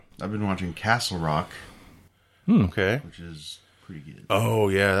I've been watching Castle Rock, Okay. which is pretty good. Oh,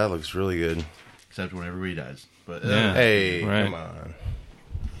 yeah, that looks really good. Except when everybody dies. But Yeah. Hey, Right. come on.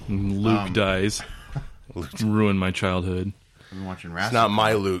 Luke dies. Ruined my childhood. I've been watching It's Wrestling. not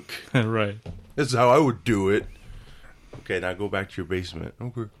my Luke. Right. This is how I would do it. Okay, now go back to your basement.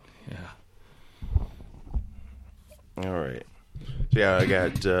 Okay. Yeah. All right. So, yeah, I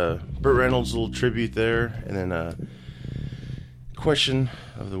got Burt Reynolds' little tribute there, and then question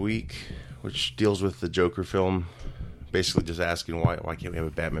of the week, which deals with the Joker film. Basically just asking why can't we have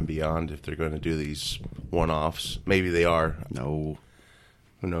a Batman Beyond if they're going to do these one-offs. Maybe they are. No.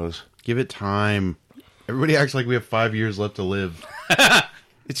 Who knows? Give it time. Everybody acts like we have 5 years left to live.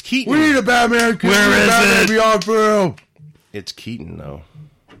 It's Keaton. We need a Batman. Where is Batman it? Beyond film. It's Keaton, though.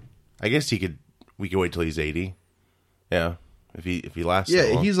 I guess we could wait till he's 80. Yeah. If he lasts that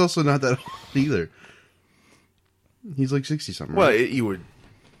Yeah, long. he's also not that old either. He's like 60 something. Well, Right? you would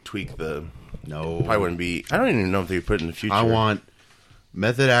tweak the... No. Probably wouldn't be... I don't even know if they would put it in the future. I want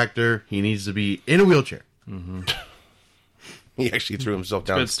method actor. He needs to be in a wheelchair. He actually threw himself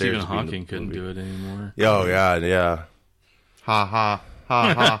But downstairs. Stephen Hawking couldn't do it anymore. Oh, yeah, yeah. Ha ha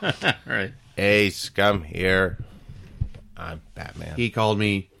ha ha. Right. Ace, come here. I'm Batman. He called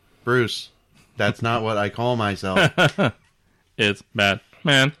me Bruce. That's not what I call myself. It's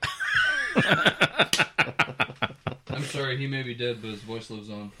Batman. I'm sorry, he may be dead, but his voice lives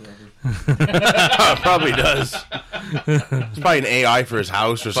on forever. Probably does. It's probably an AI for his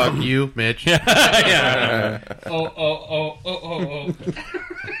house or Fuck something. you, Mitch. Oh.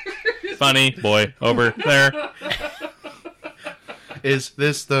 Funny boy over there. Is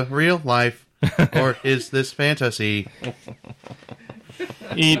this the real life? Or is this fantasy?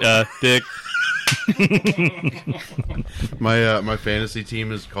 Eat a dick. My fantasy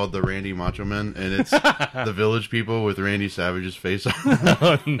team is called the Randy Macho Men, and it's the Village People with Randy Savage's face on.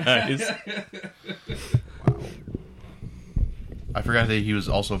 Oh, nice. I forgot that he was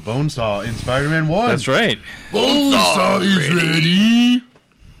also Bonesaw in Spider-Man 1. That's right. Bonesaw is ready.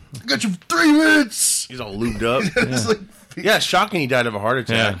 I got you for 3 minutes. He's all lubed up. It's like, Yeah, shocking he died of a heart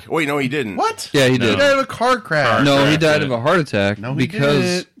attack. Yeah. Wait, no, he didn't. what? Yeah, he He did. died of a car crash. No, he crash, died yeah. of a heart attack No, he because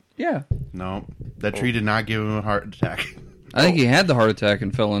didn't. yeah, No, that tree did not give him a heart attack. I think he had the heart attack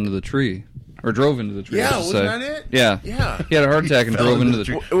and fell into the tree or drove into the tree. Yeah, I should wasn't say. that it? Yeah, Yeah. he had a heart attack and drove into the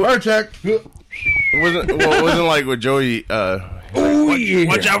tree. Heart attack. It wasn't like with Joey.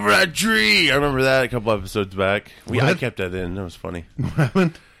 Watch out for that tree! I remember that a couple episodes back. I What? kept that in. That was funny. What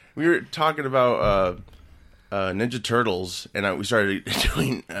happened? We were talking about Ninja Turtles, and we started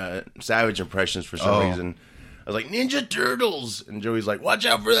doing Savage impressions for some reason. I was like, Ninja Turtles! And Joey's like, watch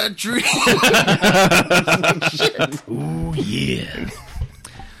out for that tree! Ooh, yeah.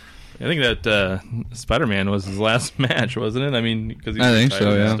 I think that Spider-Man was his last match, wasn't it? I mean, because I think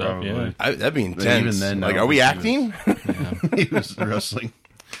so, yeah. Probably. That'd be intense. even then, like, no, are we he acting? He was wrestling.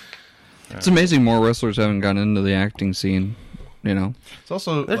 It's amazing more wrestlers haven't gotten into the acting scene. You know, It's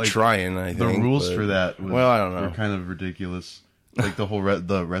also They're like, trying, I think. the rules but- for that. Well, I don't know. Were kind of ridiculous. Like the whole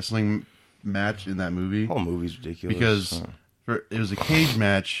the wrestling match in that movie. The whole movie's ridiculous. Because it was a cage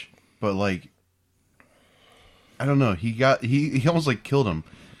match, but like I don't know, he almost like killed him,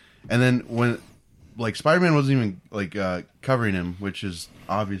 and then when like Spider-Man wasn't even like covering him, which is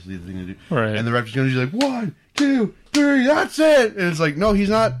obviously the thing to do, Right. And the ref is going to be like 1, 2, 3, that's it, and it's like no, he's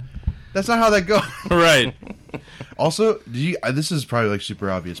not. That's not how that goes. Right. Also, this is probably like super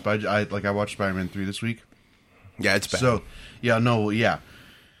obvious, but I watched Spider-Man 3 this week. yeah, it's bad. So,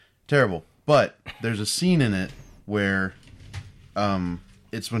 terrible. But there's a scene in it where,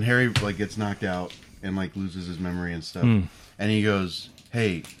 it's when Harry like gets knocked out and like loses his memory and stuff, and he goes,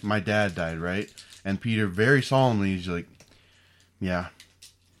 "Hey, my dad died, right?" And Peter very solemnly, he's like, "Yeah."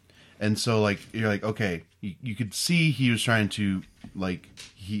 And so like you're like, okay, you could see he was trying to like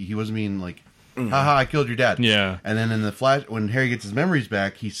he wasn't being like, haha, I killed your dad. Yeah. And then in the flash, when Harry gets his memories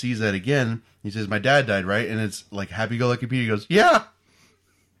back, he sees that again. He says, "My dad died, right?" And it's like happy-go-lucky Peter goes, "Yeah."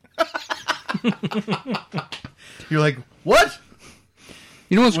 You're like, what?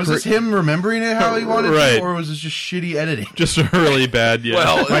 you know what's Was this him remembering it how he wanted Right. to, or was this just shitty editing? Just really bad, yeah.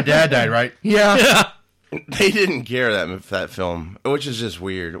 Well, My dad died, right? Yeah. they didn't care that film, which is just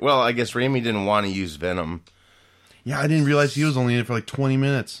weird. Well, I guess Raimi didn't want to use Venom. Yeah, I didn't realize he was only in it for like 20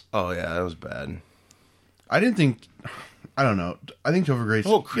 minutes. Oh, yeah, that was bad. I didn't think... I don't know. I think Topher Grace The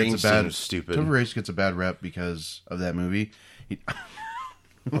whole Crane gets a bad... scene was stupid. Topher Grace gets a bad rep because of that movie.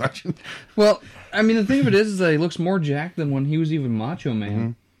 Watching... Well, I mean, the thing of it is that he looks more jacked than when he was even Macho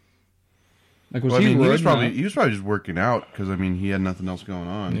Man. Like, was Well, I mean, he he was working out? probably just working out because, I mean, he had nothing else going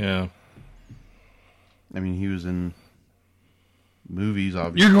on. Yeah. I mean, he was in movies,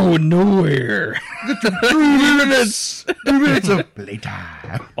 obviously. You're going nowhere. 3 minutes of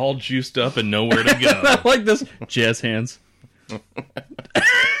playtime. All juiced up and nowhere to go. I like this. Jazz hands.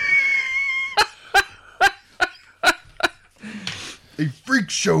 A freak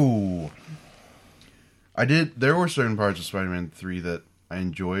show. There were certain parts of Spider-Man 3 that I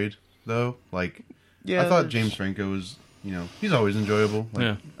enjoyed, though. Like, Yeah, I thought there's- James Franco was, he's always enjoyable. Like,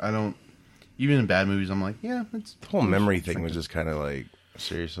 Yeah. I don't, even in bad movies, I'm like, yeah, it's, The whole memory thing was just kind of like,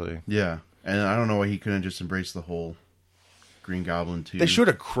 seriously. yeah. And I don't know why he couldn't just embrace the whole Green Goblin, too. They showed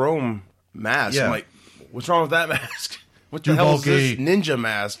a chrome mask. Yeah. I'm like, what's wrong with that mask? What the Too hell is this bulky. ninja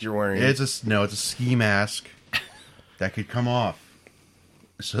mask you're wearing? It's a ski mask that could come off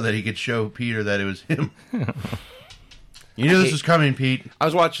so that he could show Peter that it was him. You knew this was coming, Pete. I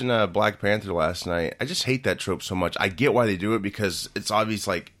was watching Black Panther last night. I just hate that trope so much. I get why they do it because it's obvious.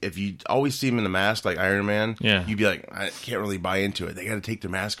 Like if you always see him in the mask, like Iron Man, Yeah. you'd be like, I can't really buy into it. They got to take their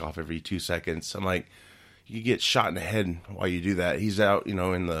mask off every 2 seconds. I'm like, you get shot in the head while you do that. He's out, in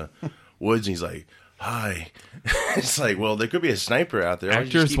the woods, and he's like, "Hi." It's like, well, there could be a sniper out there. Why don't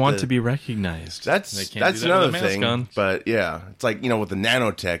you just Actors keep want the- to be recognized. They That's can't do that's that another with a mask thing. on. But yeah, it's like with the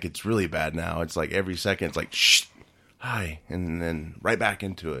nanotech, it's really bad now. It's like every second, it's like shh, hi, and then right back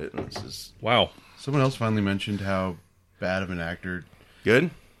into it. And it's just Wow. Someone else finally mentioned how bad of an actor, good.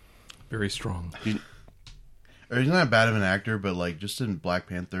 Very strong. or he's not bad of an actor, but like just in Black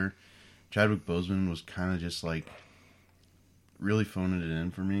Panther, Chadwick Boseman was kind of just like really phoning it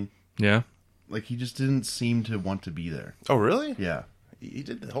in for me. Yeah. Like he just didn't seem to want to be there. Oh, really? Yeah, He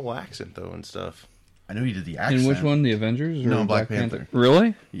did the whole accent though and stuff. I know he did the accent. In which one? The Avengers? Or No, Black Panther.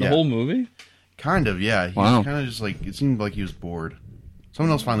 Really? The Yeah. whole movie? Kind of, yeah. He Wow. was kind of just like, it seemed like he was bored.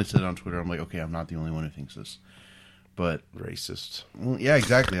 Someone else finally said it on Twitter. I'm like, okay, I'm not the only one who thinks this. But, Racist. well, yeah,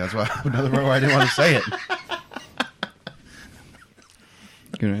 exactly. That's why another reason why I didn't want to say it.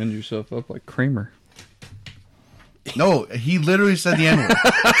 You're gonna end yourself up like Kramer. No, he literally said the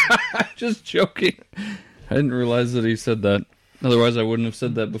N-word. Just joking. I didn't realize that he said that. Otherwise, I wouldn't have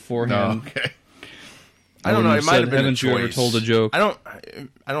said that No, beforehand. okay. I don't know. It wouldn't might have have said, been a "Haven't you ever choice." told a joke?"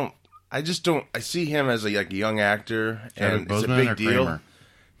 I just don't. I see him as a young actor, Chadwick and it's a Boseman big or deal. Kramer?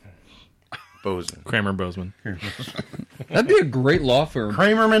 Boseman. Kramer Bozeman. That'd be a great law firm,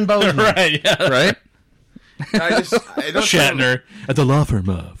 Kramerman Boseman. Right, yeah. right? I don't Shatner at the law firm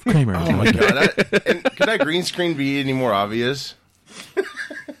of Kramer. Oh my god! And could that green screen be any more obvious?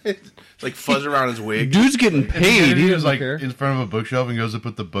 It's like fuzz around his wig. Dude's getting paid. He He was doesn't like care. in front of a bookshelf and goes to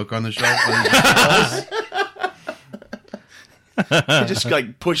put the book on the shelf. And He just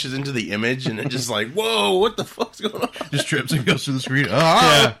like pushes into the image, and then just like, whoa, what the fuck's going on? just trips and goes through the screen.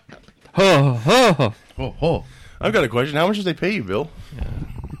 Ah! Ho, ho, ho. Oh, oh. I've got a question. How much did they pay you, Bill?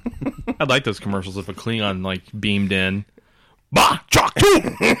 I'd like those commercials if a Klingon like beamed in. Bah! Chalk!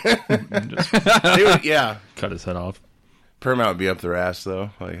 Just They would, yeah. cut his head off. Paramount would be up their ass though.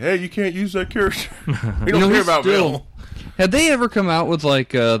 Like, hey, you can't use that character. We don't care he's about still- Bill. Had they ever come out with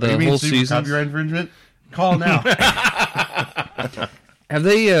like You the mean whole super season? copyright infringement? Call now. Have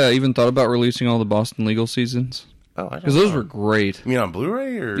they even thought about releasing all the Boston Legal seasons? Oh, I don't Because those know. were great. You mean on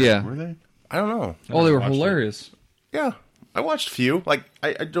Blu-ray or Yeah. Were they? I don't know. Oh, they were watched it. hilarious. Yeah, I watched a few. Like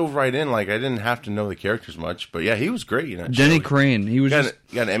I dove right in. Like I didn't have to know the characters much, but yeah, he was great. Denny Crane. He was got, just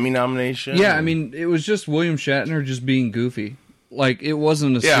got an Emmy nomination. yeah. I mean, it was just William Shatner just being goofy. Like it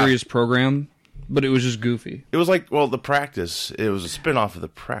wasn't a Yeah. serious program, but it was just goofy. it was like The Practice. It was a spin-off of The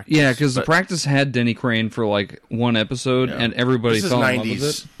Practice. Yeah, because The But Practice had Denny Crane for like one episode, yeah. and everybody This is fell in love with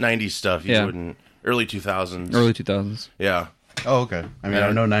 90s, it. 90s stuff. You Yeah. wouldn't early 2000s. Early 2000s. Yeah. Oh, okay. I mean, I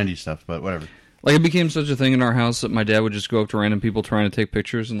don't know 90s stuff, but whatever. Like it became such a thing in our house that my dad would just go up to random people trying to take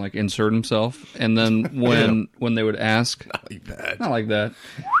pictures and like insert himself, and then when they would ask, Like that. not like that.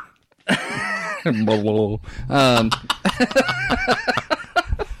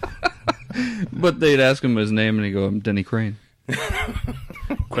 But they'd ask him his name, and he'd go, "I'm Denny Crane."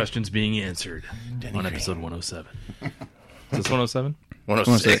 Questions being answered on episode 107. Is this 107?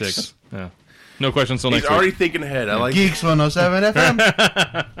 106. 6. Yeah. No questions till He's next already week. thinking ahead. I like Geeks 107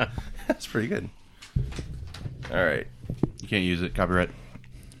 FM. That's pretty good. All right. You can't use it. Copyright.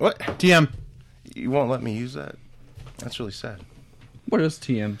 What? TM. You won't let me use that? That's really sad. What does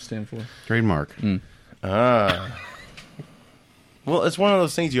TM stand for? Trademark. Well, it's one of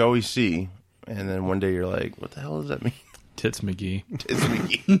those things you always see, and then one day you're like, what the hell does that mean? Tits McGee. It's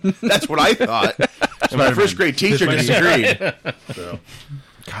me. That's what I thought. And my first grade teacher disagreed. So,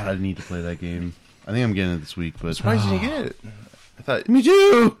 God, I need to play that game. I think I'm getting it this week, but why didn't you get it? I thought, me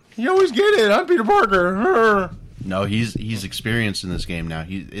too. you always get it. I'm Peter Parker. No, he's experienced in this game now.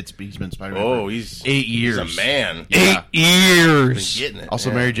 He's been Spider-Man. Oh, for he's 8 years. He's a man. Yeah. 8 years. Been getting it. Also,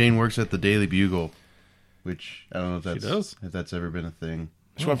 yeah. Mary Jane works at the Daily Bugle, which I don't know if does? that's ever been a thing.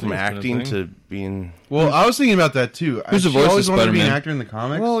 She went from think it's been a acting thing. to being. Well, I was thinking about that too. Who's the She voice of always wanted to be an Spider-Man? actor in the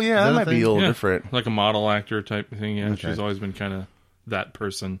comics. Well, yeah, Is that a might be thing? a little Yeah, different. like a model actor type thing. Yeah, Okay. she's always been kind of that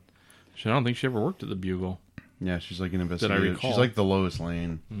person. I don't think she ever worked at the Bugle. Yeah, she's like an investigator. recall? She's like the Lois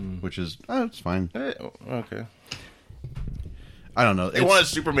Lane, which is it's fine. Okay. I don't know. They wanted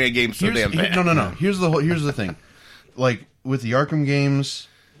Superman games so damn bad. No. Here's the thing. Like with the Arkham games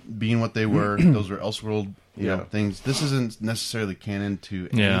being what they were, those were Elseworld Yeah. things. This isn't necessarily canon to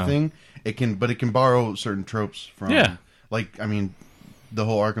Yeah. anything. It can borrow certain tropes from. Yeah. Like I mean, the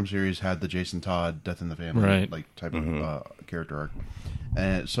whole Arkham series had the Jason Todd Death in the Family Right. like type of character arc,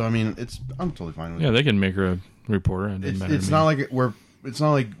 and so I mean, I'm totally fine with Yeah, it. they can make her a reporter. It didn't matter It's to not me. like it's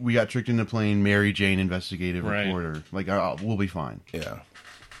not like we got tricked into playing Mary Jane investigative Right. reporter. Like we'll be fine. Yeah.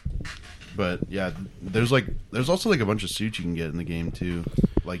 But yeah, there's also like a bunch of suits you can get in the game too.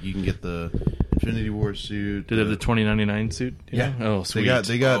 Like you can get the Infinity War suit. Did they have the 2099 suit? Yeah. Oh, sweet.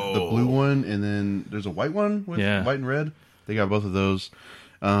 They got the blue one, and then there's a white one with white and red. They got both of those.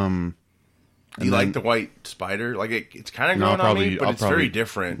 Do you like the white spider? Like it's kind of No, growing I'll on me, probably- but I'll it's very probably-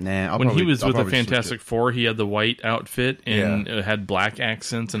 different. Nah, When he was I'll with the probably switch Fantastic it. Four, he had the white outfit and Yeah. it had black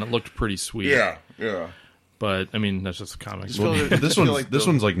accents, and it looked pretty sweet. Yeah. But I mean, that's just comics. Well, Well, this feel one's like this the-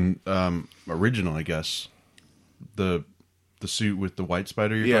 one's like original, I guess. The suit with the white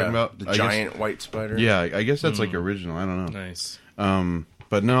spider you're talking about, the I guess- giant white spider. Yeah, I guess that's like original. I don't know. Nice.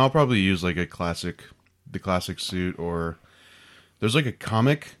 But no, I'll probably use like the classic suit, or there's like a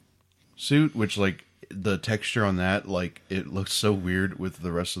comic suit, which like the texture on that, like it looks so weird with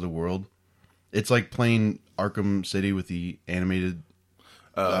the rest of the world. It's like playing Arkham City with the animated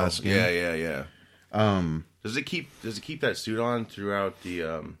skin. Yeah. Does it keep that suit on throughout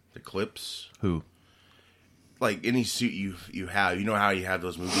the clips? Who? Like any suit you have, you know how you have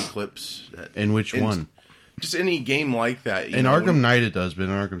those movie clips. And which one? Just any game like that. In Arkham Knight it does, but in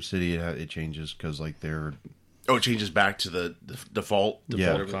Arkham City it changes because like they're it changes back to the default.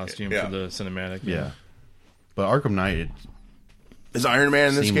 Yeah. Photo costume Yeah. for the cinematic. yeah. But Arkham Knight, Is Iron Man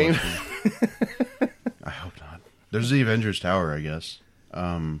in this game? I hope not. There's the Avengers Tower, I guess.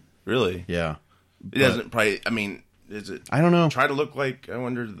 Really? Yeah. It doesn't probably. I mean, is it? I don't know. Try to look like. I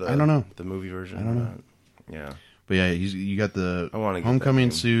wonder the. I don't know. The movie version. I don't know. Yeah. But yeah, you got the I wanna get Homecoming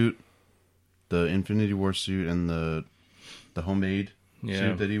that game. suit, the Infinity War suit, and the homemade Yeah.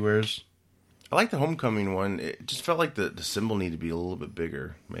 suit that he wears. I like the Homecoming one. It just felt like the symbol needed to be a little bit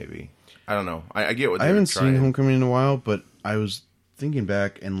bigger. Maybe. I don't know. I get what I they haven't were trying. seen Homecoming in a while, but I was thinking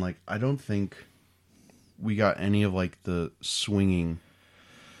back and like I don't think we got any of like the swinging,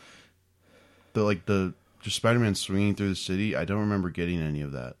 the just Spider-Man swinging through the city. I don't remember getting any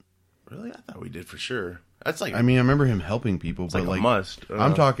of that. Really, I thought we did for sure. That's like. I mean, I remember him helping people, but like a like must.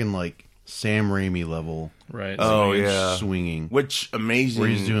 I'm talking like Sam Raimi level Right. Oh yeah. swinging, Which amazing. where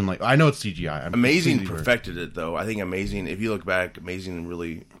he's doing like I know it's CGI. I'm Amazing completely perfected it though. I think Amazing. If you look back, Amazing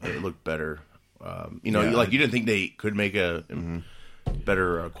really it looked better. You know, Yeah. like you didn't think they could make a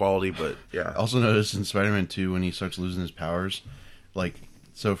better quality, but yeah. I also noticed in Spider-Man 2 when he starts losing his powers, like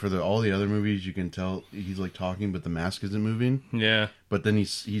so for all the other movies you can tell he's like talking but the mask isn't moving. Yeah. But then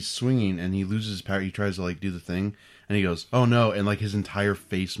he's swinging and he loses his power. He tries to like do the thing and he goes, "Oh no!" and like his entire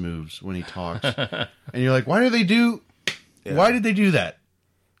face moves when he talks. And you're like, "Why did they do that?"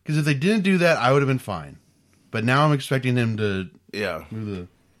 Because if they didn't do that, I would have been fine. But now I'm expecting him to Yeah. move the.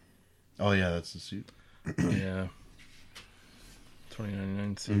 Oh yeah, that's the suit. Yeah.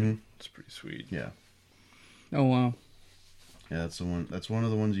 2099 suit. It's pretty sweet. Yeah. Oh wow. Yeah, that's the one. That's one of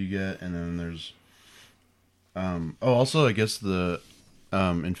the ones you get, and then there's. Also, I guess the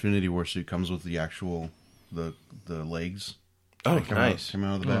Infinity War suit comes with the actual the legs. Oh, Come nice. Come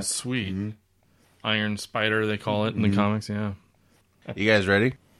out of the Oh, back. sweet. Iron Spider, they call it in the comics. Yeah. You guys ready?